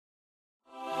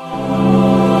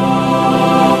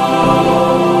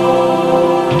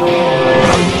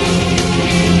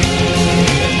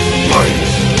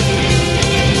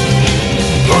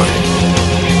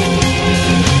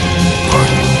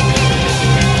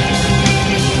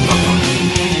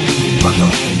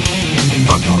Thunder,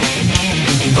 thunder,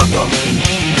 thunder.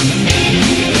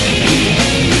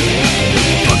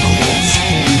 Thunder Wars.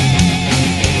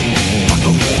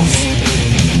 Thunder Wars.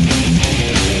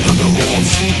 Thunder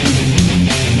Wars.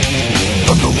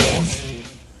 Thunder Wars.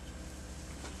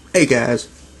 Hey guys,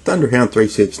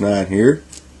 Thunderhound369 here,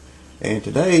 and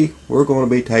today we're going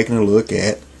to be taking a look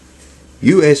at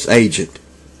U.S. Agent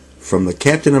from the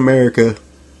Captain America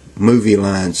movie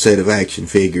line set of action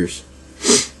figures.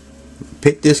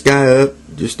 Picked this guy up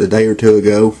just a day or two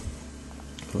ago.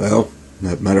 Well,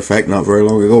 as a matter of fact, not very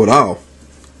long ago at all.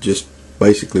 Just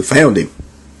basically found him,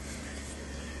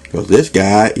 because this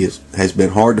guy has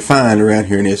been hard to find around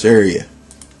here in this area.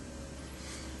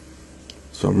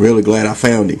 So I'm really glad I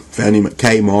found him. Found him at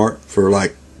Kmart for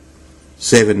like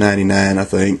 $7.99, I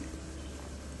think.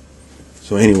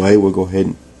 So anyway, we'll go ahead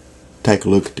and take a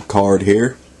look at the card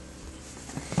here.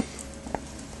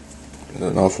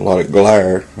 Got an awful lot of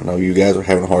glare. I know you guys are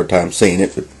having a hard time seeing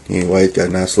it, but anyway, it's got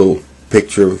a nice little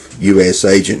picture of U.S.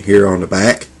 Agent here on the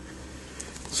back.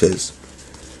 It says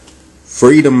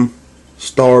Freedom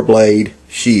Starblade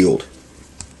Shield.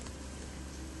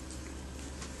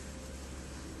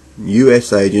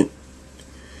 U.S. Agent.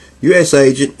 U.S.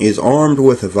 Agent is armed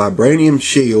with a vibranium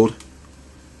shield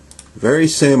very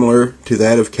similar to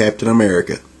that of Captain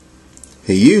America.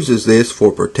 He uses this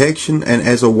for protection and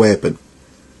as a weapon.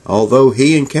 Although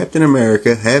he and Captain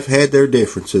America have had their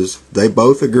differences, they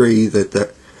both agree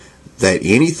that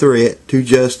any threat to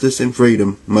justice and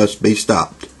freedom must be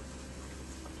stopped.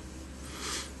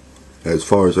 As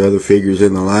far as other figures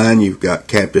in the line, you've got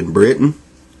Captain Britain,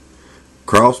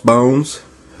 Crossbones,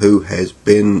 who has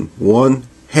been one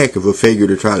heck of a figure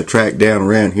to try to track down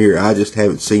around here. I just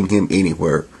haven't seen him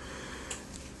anywhere.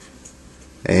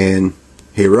 And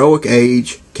Heroic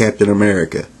Age Captain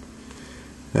America.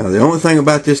 Now, the only thing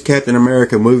about this Captain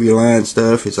America movie line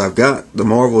stuff is I've got the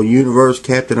Marvel Universe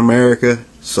Captain America,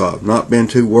 so I've not been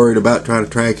too worried about trying to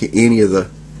track any of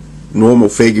the normal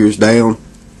figures down.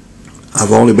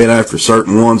 I've only been after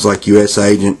certain ones like U.S.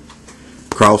 Agent,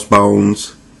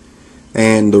 Crossbones,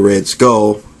 and the Red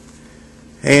Skull.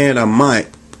 And I might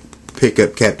pick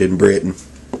up Captain Britain.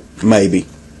 Maybe.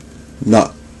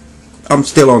 Not. I'm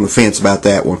still on the fence about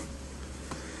that one.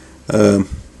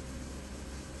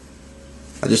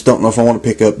 I just don't know if I want to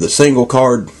pick up the single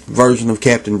card version of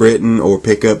Captain Britain or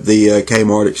pick up the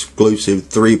Kmart exclusive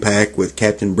 3-pack with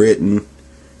Captain Britain,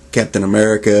 Captain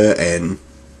America, and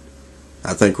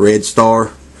I think Red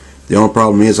Star. The only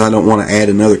problem is I don't want to add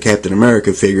another Captain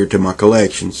America figure to my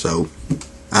collection, so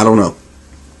I don't know.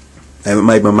 I haven't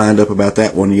made my mind up about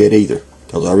that one yet either,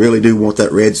 because I really do want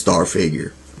that Red Star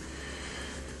figure.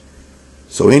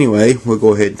 So anyway, we'll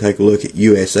go ahead and take a look at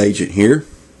U.S. Agent here.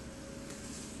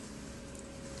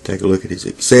 Take a look at his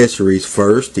accessories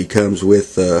first. He comes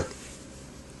with,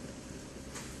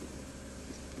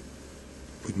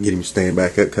 we can get him to stand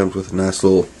back up, comes with a nice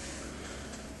little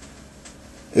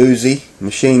Uzi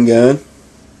machine gun.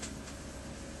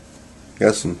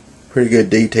 Got some pretty good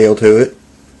detail to it.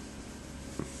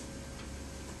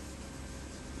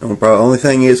 Only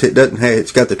thing is it doesn't have,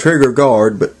 it's got the trigger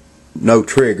guard, but no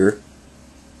trigger.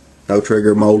 No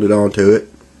trigger molded onto it.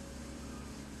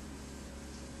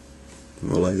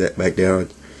 We'll lay that back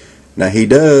down. Now he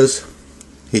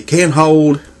can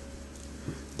hold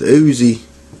the Uzi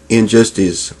in just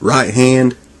his right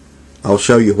hand. I'll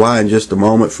show you why in just a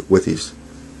moment with his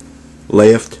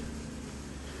left.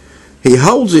 He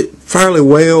holds it fairly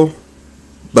well,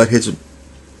 but it's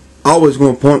always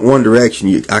going to point one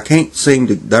direction. I can't seem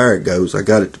to, there it goes. I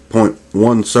got it to point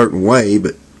one certain way,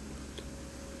 but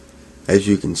as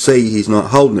you can see, he's not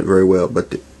holding it very well.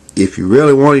 But if you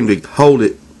really want him to hold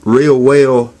it real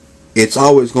well, it's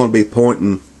always going to be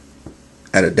pointing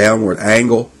at a downward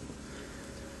angle.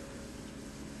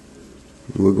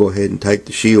 We'll go ahead and take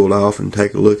the shield off and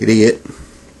take a look at it.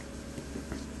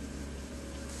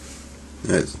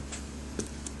 As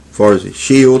far as his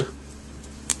shield,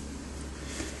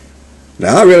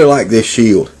 now I really like this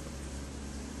shield.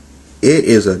 It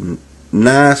is a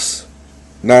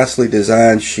nicely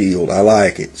designed shield. I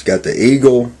like it. It's got the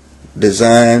eagle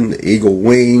design, the eagle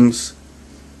wings,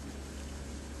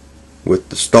 with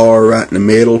the star right in the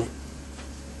middle,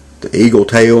 the eagle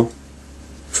tail,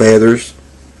 feathers.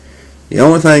 The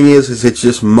only thing is it's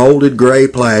just molded gray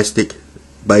plastic,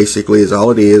 basically is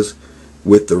all it is,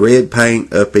 with the red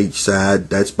paint up each side.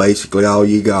 That's basically all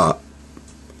you got.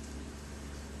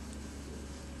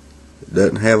 It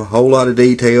doesn't have a whole lot of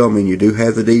detail. I mean, you do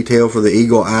have the detail for the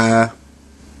eagle eye, a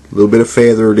little bit of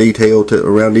feather detail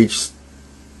around each.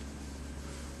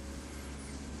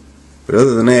 But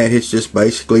other than that, it's just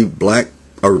basically black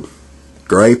or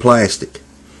gray plastic.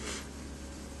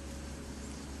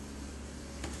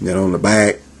 Then on the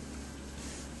back,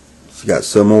 it's got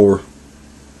some more.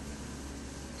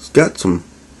 It's got some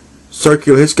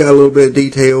circular. It's got a little bit of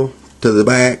detail to the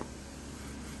back,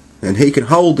 and he can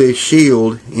hold this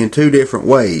shield in two different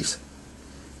ways.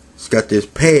 It's got this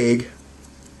peg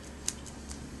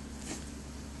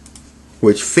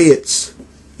which fits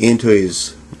into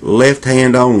his left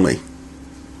hand only.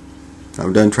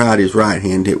 I've done tried his right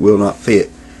hand, it will not fit,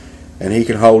 and he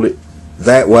can hold it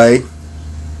that way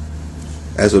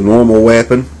as a normal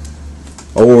weapon,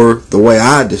 or the way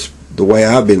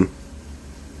I've been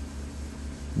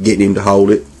getting him to hold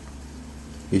it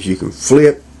is you can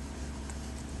flip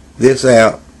this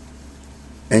out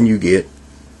and you get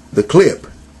the clip,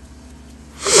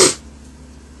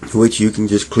 which you can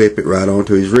just clip it right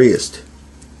onto his wrist.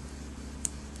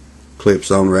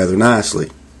 Clips on rather nicely.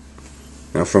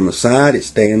 Now from the side it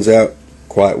stands out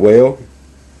quite well.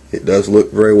 It does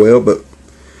look very well, but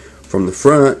from the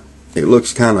front it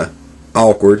looks kind of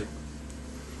awkward.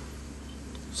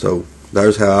 So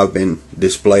there's how I've been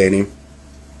displaying him.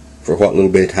 For what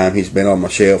little bit of time he's been on my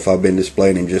shelf, I've been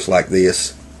displaying him just like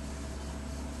this.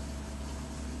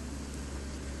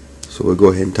 So we'll go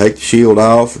ahead and take the shield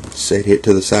off, set it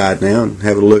to the side now, and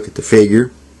have a look at the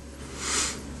figure.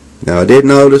 Now I did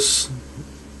notice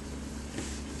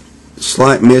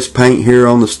slight mispaint here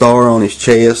on the star on his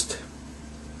chest.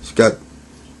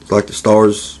 It's like the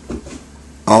star's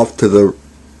off to the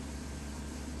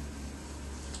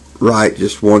right,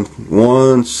 just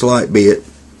one slight bit.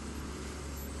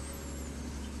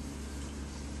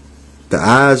 The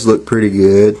eyes look pretty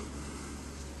good.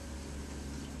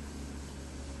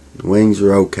 The wings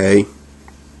are okay.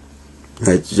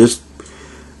 It's just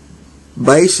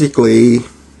basically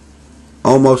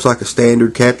almost like a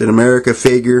standard Captain America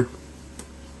figure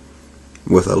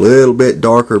with a little bit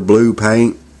darker blue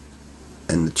paint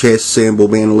and the chest symbol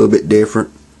being a little bit different.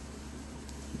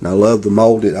 And I love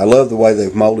the way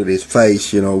they've molded his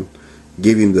face, you know,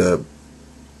 give him the,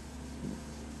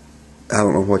 I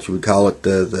don't know what you would call it,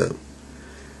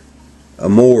 a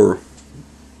more,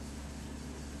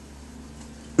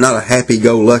 not a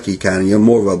happy-go-lucky kind of, you know,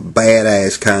 more of a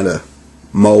badass kind of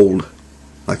mold.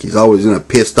 Like he's always in a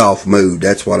pissed off mood.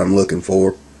 That's what I'm looking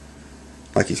for.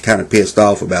 Like he's kind of pissed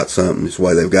off about something. This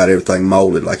way they've got everything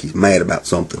molded like he's mad about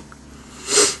something.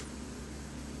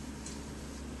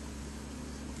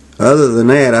 Other than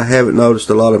that, I haven't noticed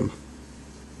a lot of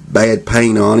bad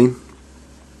paint on him.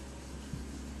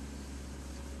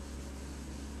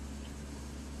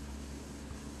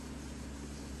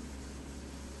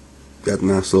 Got a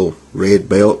nice little red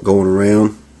belt going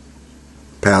around.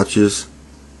 Pouches.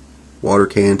 Water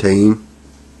canteen.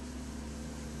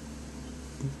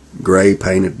 Gray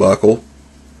painted buckle.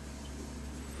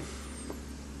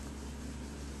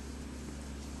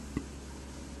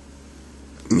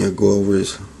 I'll go over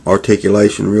his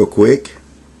articulation real quick.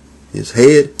 His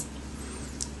head,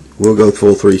 we'll go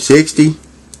full 360.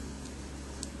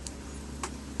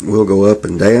 We'll go up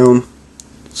and down,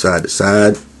 side to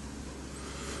side.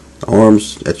 The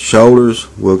arms at the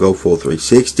shoulders, we'll go full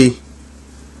 360.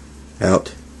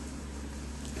 Out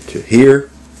to here,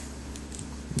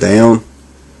 down.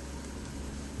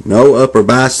 No upper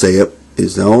bicep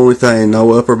is the only thing.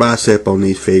 No upper bicep on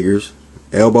these figures.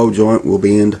 Elbow joint will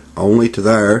bend only to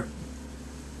there.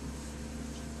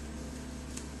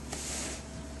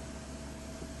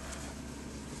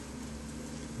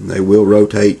 And they will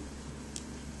rotate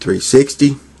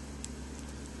 360.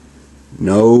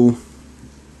 No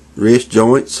wrist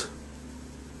joints.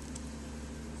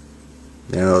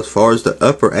 Now as far as the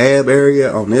upper ab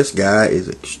area on this guy,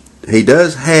 he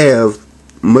does have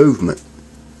movement,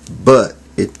 but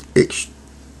it's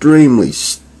extremely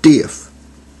stiff.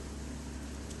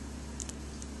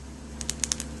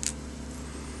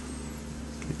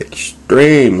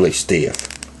 Extremely stiff.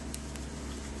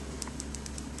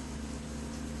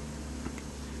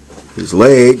 His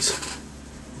legs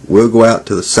will go out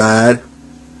to the side,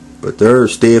 but they're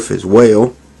stiff as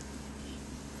well.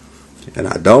 And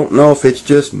I don't know if it's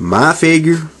just my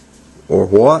figure or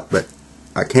what, but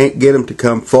I can't get him to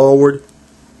come forward.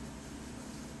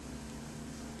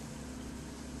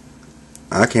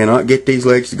 I cannot get these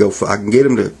legs to go. I can get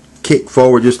him to kick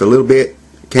forward just a little bit.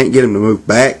 Can't get him to move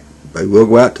back. They will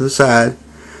go out to the side.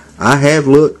 I have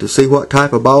looked to see what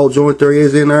type of ball joint there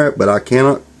is in there, but I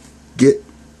cannot get.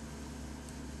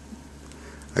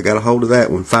 I got a hold of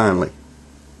that one finally.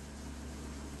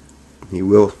 He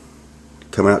will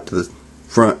come out to the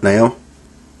front now.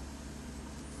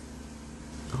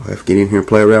 I'll have to get in here and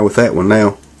play around with that one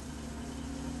now.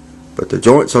 But the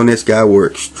joints on this guy are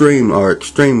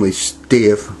extremely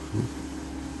stiff.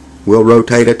 Will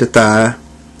rotate at the thigh.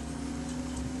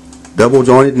 double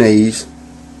jointed knees.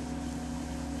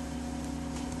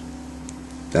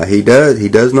 Now he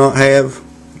does not have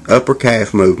upper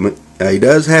calf movement. Now he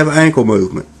does have ankle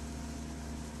movement.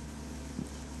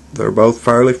 They're both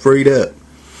fairly freed up.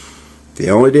 The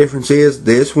only difference is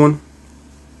this one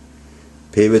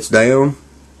pivots down,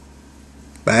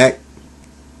 back.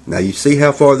 Now you see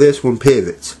how far this one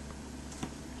pivots.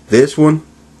 This one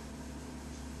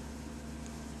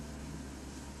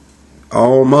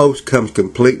almost comes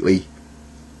completely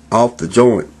off the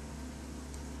joint.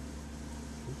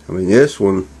 I mean, this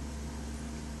one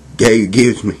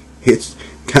gives me, it's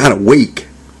kind of weak.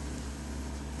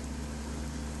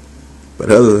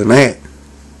 But other than that,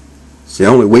 it's the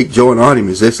only weak joint on him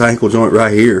is this ankle joint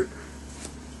right here.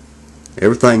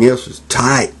 Everything else is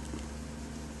tight.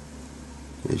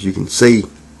 As you can see,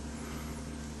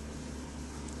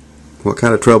 what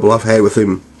kind of trouble I've had with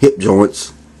them hip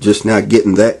joints, just now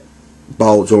getting that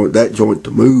ball joint, that joint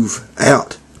to move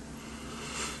out.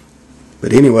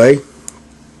 But anyway,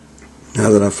 now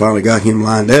that I've finally got him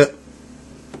lined up,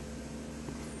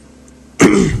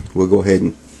 we'll go ahead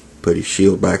and put his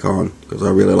shield back on, because I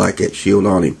really like that shield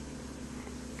on him.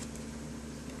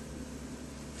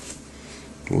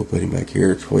 We'll put him back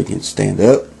here so he can stand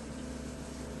up.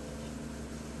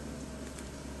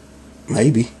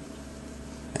 Maybe.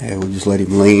 Yeah, we'll just let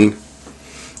him lean.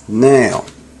 Now,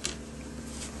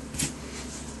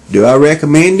 do I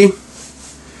recommend him?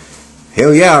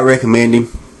 Hell yeah, I recommend him.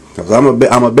 Because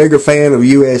I'm a bigger fan of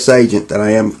U.S. Agent than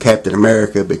I am Captain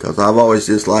America, because I've always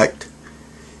disliked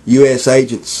U.S.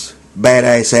 Agent's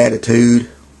badass attitude.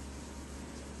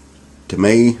 To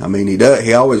me, I mean,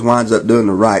 he always winds up doing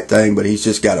the right thing, but he's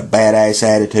just got a badass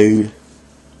attitude.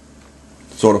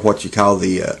 Sort of what you call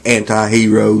the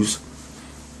anti-heroes.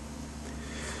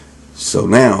 So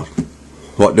now,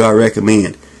 what do I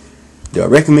recommend? Do I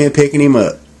recommend picking him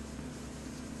up?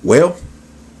 Well,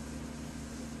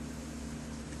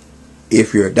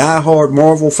 if you're a die-hard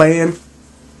Marvel fan,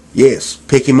 yes,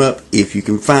 pick him up if you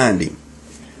can find him.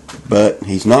 But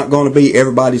he's not going to be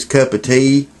everybody's cup of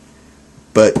tea.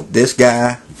 But this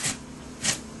guy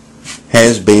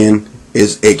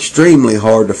is extremely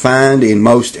hard to find in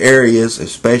most areas,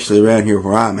 especially around here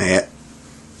where I'm at.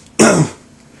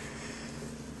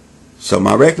 So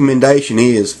my recommendation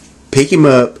is pick him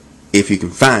up if you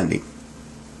can find him.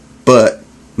 But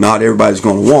not everybody's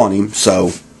going to want him,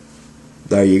 so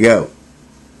there you go.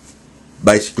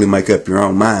 Basically make up your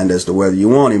own mind as to whether you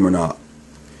want him or not.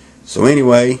 So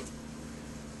anyway,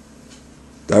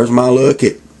 there's my look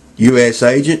at U.S.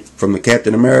 Agent from the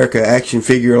Captain America action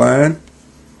figure line.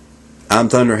 I'm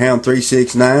Thunderhound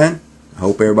 369. I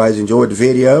hope everybody's enjoyed the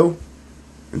video.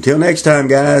 Until next time,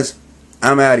 guys,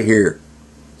 I'm out of here.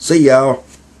 See y'all.